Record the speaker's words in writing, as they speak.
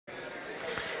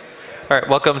All right,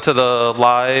 welcome to the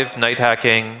live night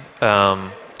hacking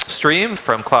stream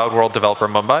from CloudWorld Developer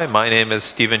Mumbai. My name is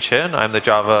Stephen Chin. I'm the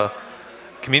Java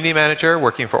Community Manager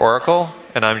working for Oracle,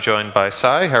 and I'm joined by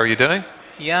Sai. How are you doing?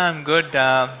 Yeah, I'm good.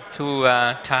 Too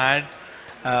tired.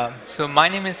 So my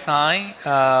name is Sai.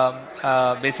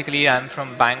 Basically, I'm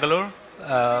from Bangalore.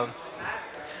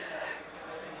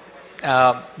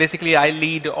 Basically, I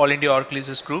lead All India Oracle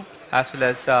Users Group, as well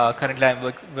as currently I'm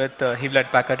with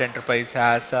Hewlett-Packard Enterprise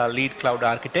as lead cloud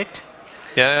architect.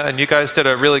 Yeah, and you guys did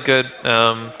a really good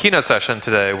keynote session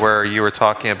today where you were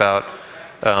talking about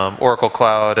Oracle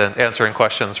Cloud and answering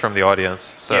questions from the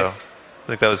audience. So Yes. I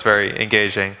think that was very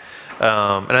engaging.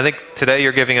 And I think today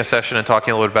you're giving a session and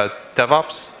talking a little bit about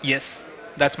DevOps. Yes,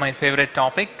 that's my favorite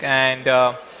topic, and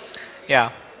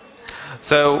yeah.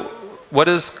 So what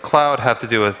does cloud have to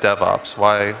do with DevOps?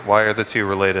 Why are the two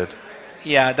related?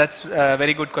 Yeah, that's a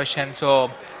very good question. So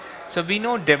we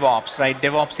know DevOps, right?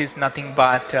 DevOps is nothing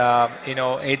but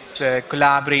it's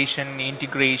collaboration,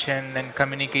 integration, and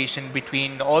communication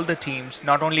between all the teams.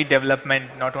 Not only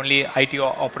development, not only IT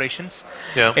operations.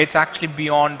 Yeah. It's actually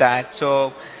beyond that.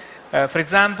 So, for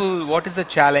example, what is the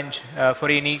challenge for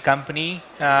any company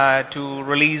to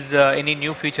release any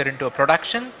new feature into a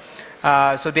production?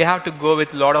 So they have to go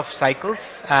with a lot of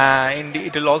cycles, and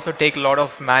it will also take a lot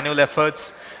of manual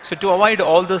efforts. So to avoid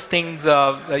all those things,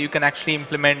 you can actually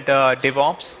implement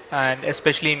DevOps, and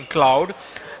especially in cloud,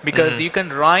 because you can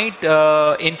write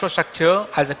infrastructure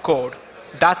as a code.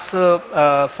 That's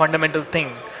a fundamental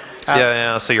thing.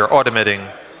 Yeah. So you're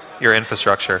automating your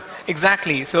infrastructure.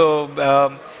 Exactly.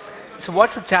 So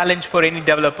what's the challenge for any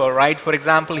developer, right? For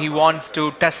example, he wants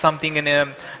to test something in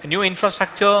a new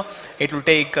infrastructure. It will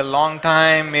take a long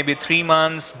time, maybe 3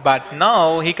 months, but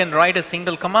now he can write a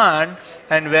single command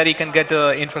and where he can get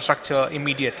infrastructure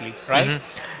immediately, right?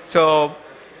 So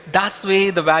that's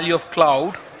where the value of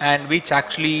cloud, and which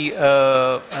actually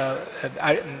the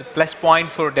plus point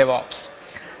for DevOps.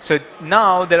 So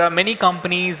now there are many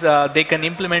companies, they can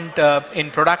implement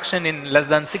in production in less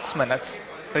than 6 minutes.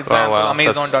 For example,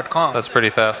 Amazon.com. That's pretty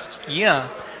fast. Yeah.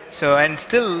 So, and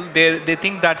still they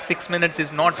think that 6 minutes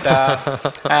is not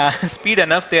speed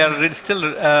enough. They are still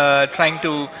trying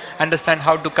to understand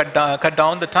how to cut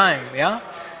down the time. Yeah.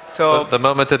 So the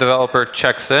moment the developer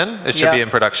checks in, it should be in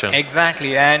production.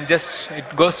 Exactly, and just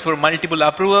it goes for multiple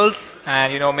approvals,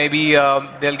 and maybe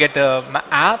they'll get a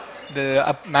app.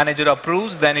 The manager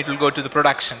approves, then it will go to the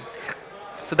production.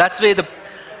 So that's where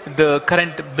the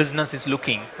current business is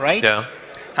looking, right? Yeah.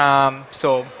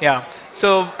 So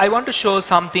I want to show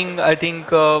something. I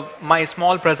think my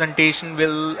small presentation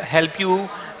will help you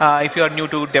if you are new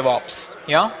to DevOps.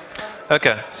 Yeah.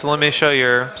 Okay. So let me show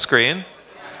your screen.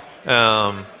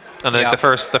 And then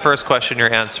the first question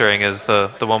you're answering is the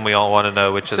one we all want to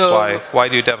know, which is why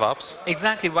do DevOps?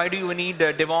 Exactly. Why do you need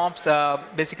DevOps?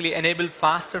 Basically, enable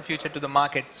faster future to the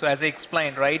market. So as I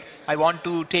explained, right, I want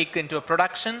to take into a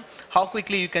production. How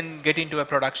quickly you can get into a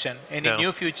production, any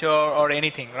new feature or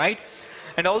anything, right?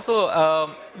 And also,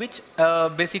 which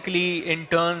basically in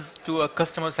turns to a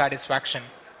customer satisfaction.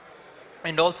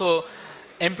 And also,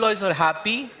 employees are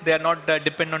happy. They are not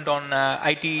dependent on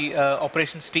IT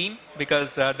operations team,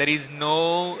 because there is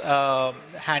no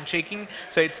handshaking.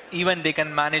 So it's even they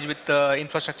can manage with the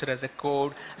infrastructure as a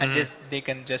code, and they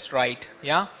can just write.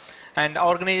 Yeah, and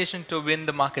organization to win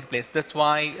the marketplace. That's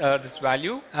why this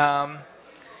value.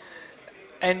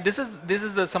 And this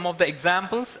is some of the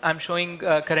examples I'm showing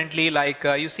currently. Like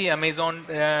you see, Amazon.com.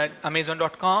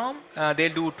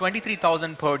 They'll do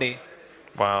 23,000 per day.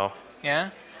 Wow. Yeah.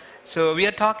 So we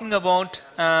are talking about,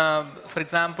 for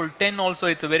example, 10 also.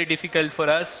 It's very difficult for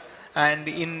us.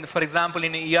 And for example,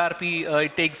 in ERP,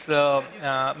 it takes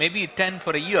maybe 10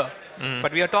 for a year.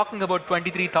 But we are talking about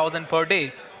 23,000 per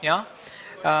day. Yeah.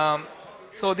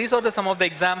 So these are some of the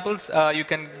examples you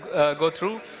can go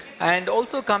through. And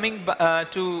also coming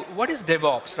to what is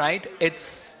DevOps, right?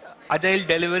 It's agile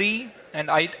delivery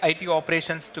and IT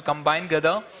operations to combine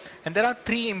together. And there are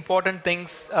 3 important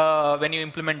things when you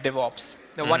implement DevOps.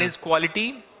 The one is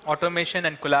quality, automation,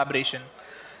 and collaboration.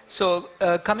 So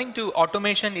coming to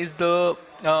automation is the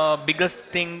biggest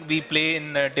thing we play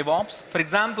in DevOps. For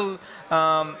example,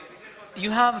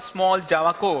 you have small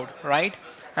Java code, right?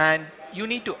 And you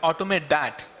need to automate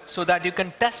that so that you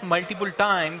can test multiple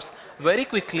times very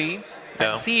quickly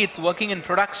and see it's working in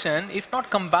production. If not,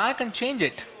 come back and change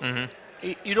it.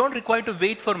 You don't require to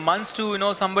wait for months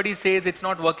to somebody says it's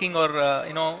not working or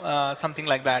something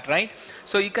like that, right?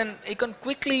 So you can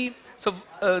quickly So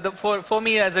for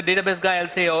me as a database guy, I'll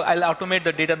say, oh, I'll automate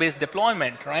the database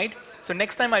deployment, right? So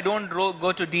next time I don't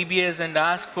go to DBS and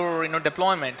ask for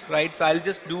deployment, right? So I'll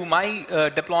just do my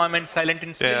deployment silent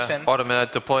installation. Yeah,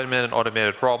 automated deployment and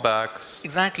automated rollbacks.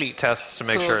 Exactly. Tests to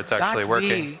make sure it's actually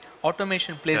working.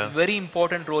 Automation plays a very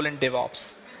important role in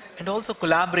DevOps. And also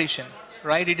collaboration,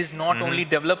 right? It is not only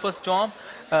developers' job,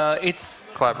 it's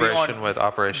collaboration with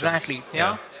operations. Exactly,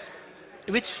 yeah.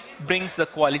 Which brings the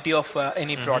quality of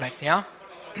any product, yeah.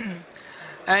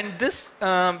 And this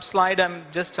slide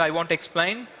I want to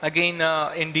explain again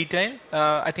in detail.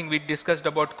 I think we discussed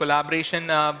about collaboration.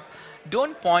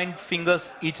 Don't point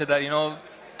fingers each other,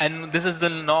 and this is the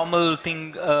normal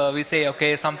thing. We say,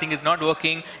 okay, something is not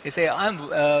working. You say,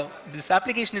 this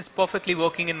application is perfectly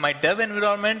working in my dev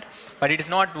environment, but it is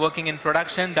not working in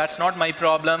production. That's not my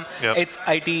problem. It's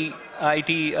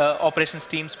IT operations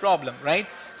team's problem, right?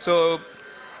 So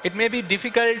it may be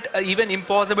difficult, even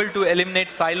impossible to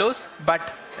eliminate silos,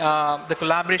 but the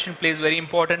collaboration plays a very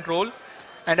important role.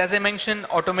 And as I mentioned,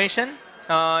 automation,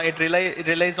 it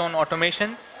relies on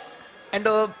automation. And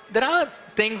there are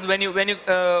things when you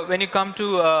come to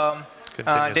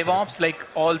DevOps, like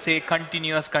all say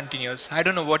continuous. I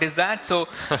don't know what is that. So,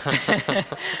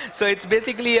 so it's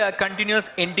basically a continuous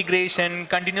integration,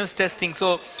 continuous testing.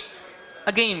 So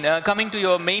again, coming to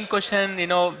your main question,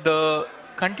 the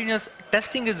continuous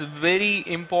testing is very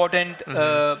important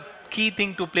key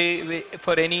thing to play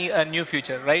for any new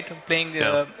feature, right?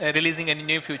 Releasing any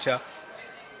new feature.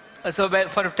 So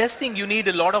for testing, you need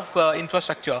a lot of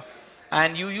infrastructure.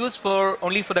 And you use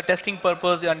only for the testing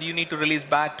purpose, and you need to release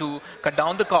back to cut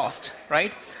down the cost,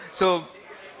 right? So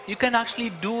you can actually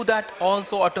do that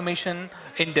also automation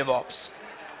in DevOps.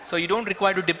 So you don't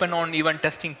require to depend on even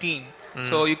testing team.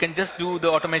 So you can just do the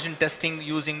automation testing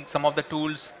using some of the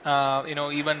tools,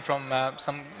 even from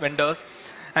some vendors,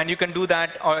 and you can do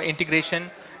that or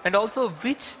integration, and also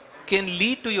which can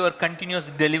lead to your continuous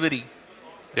delivery.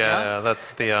 Yeah,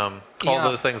 that's the all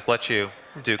those things let you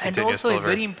do continuous and also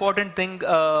delivery. A very important thing,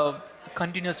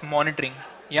 continuous monitoring.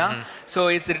 So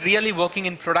it's really working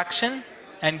in production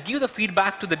and give the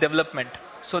feedback to the development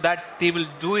so that they will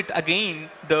do it again.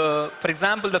 For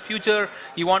example, the future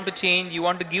you want to change, you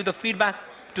want to give the feedback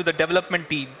to the development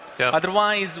team.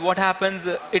 Otherwise, what happens?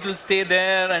 It will stay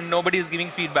there and nobody is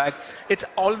giving feedback. It's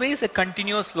always a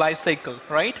continuous life cycle,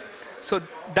 right? So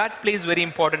that plays very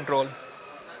important role.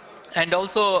 And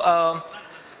also,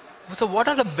 so what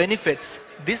are the benefits?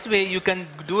 This way you can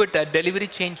do it at delivery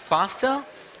change faster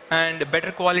and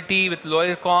better quality with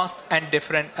lower cost and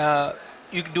different.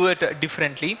 You do it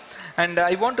differently. And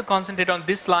I want to concentrate on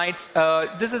these slides.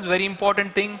 This is very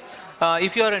important thing.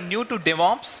 If you are new to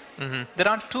DevOps, there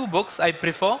are two books I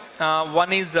prefer.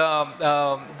 One is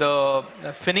the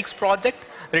Phoenix Project,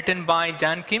 written by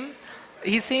Jan Kim.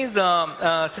 He says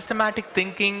systematic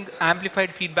thinking,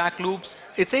 amplified feedback loops.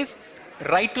 It says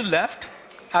right to left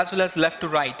as well as left to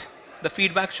right. The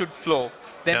feedback should flow.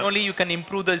 Then only you can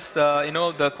improve this,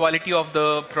 the quality of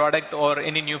the product or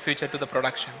any new feature to the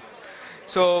production.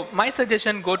 So my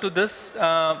suggestion: go to this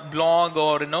blog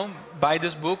or buy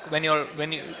this book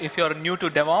if you're new to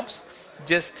DevOps.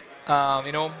 Just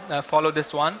follow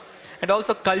this one. And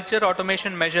also culture,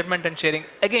 automation, measurement, and sharing.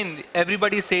 Again,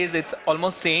 everybody says it's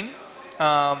almost same.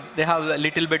 They have a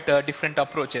little bit different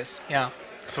approaches. Yeah.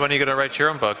 So when are you going to write your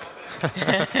own book?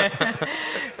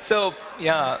 So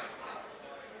yeah.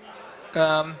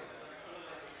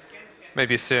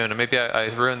 Maybe soon. Maybe I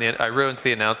ruined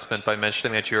the announcement by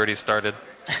mentioning that you already started.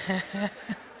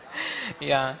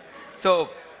 Yeah. So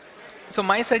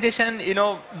my suggestion,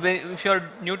 if you're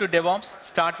new to DevOps,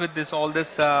 start with this.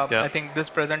 I think this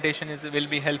presentation will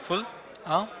be helpful.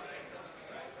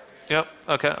 Yep.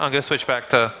 Okay. I'm going to switch back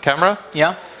to camera.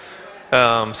 Yeah.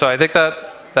 So I think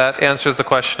that answers the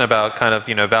question about kind of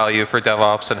value for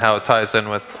DevOps and how it ties in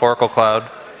with Oracle Cloud.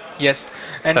 Yes.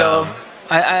 And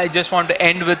I just want to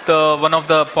end with one of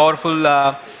the powerful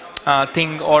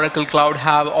thing Oracle Cloud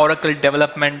have, Oracle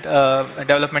Development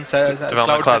Cloud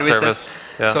Services.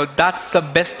 Yeah. So that's the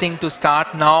best thing to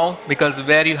start now, because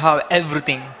where you have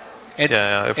everything. It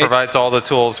provides all the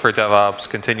tools for DevOps,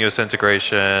 continuous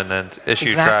integration, and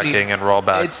issue tracking and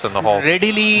rollbacks, and the whole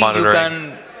readily monitoring. You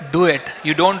can do it.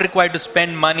 You don't require to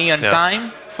spend money and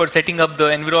time for setting up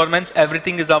the environments.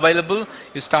 Everything is available.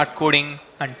 You start coding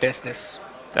and test this.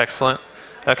 Excellent.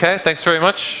 Okay, thanks very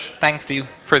much. Thanks to you.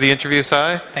 For the interview,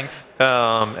 Sai. Thanks.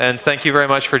 And thank you very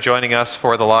much for joining us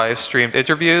for the live streamed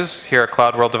interviews here at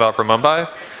CloudWorld Developer Mumbai.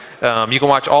 You can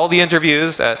watch all the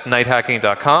interviews at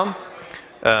nighthacking.com.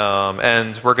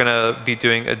 And we're going to be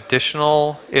doing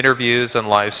additional interviews and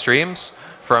live streams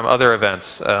from other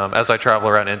events as I travel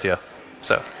around India.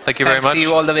 So thank you Thanks, very much.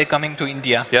 Steve, all the way coming to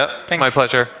India. Yep, Thanks. my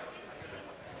pleasure.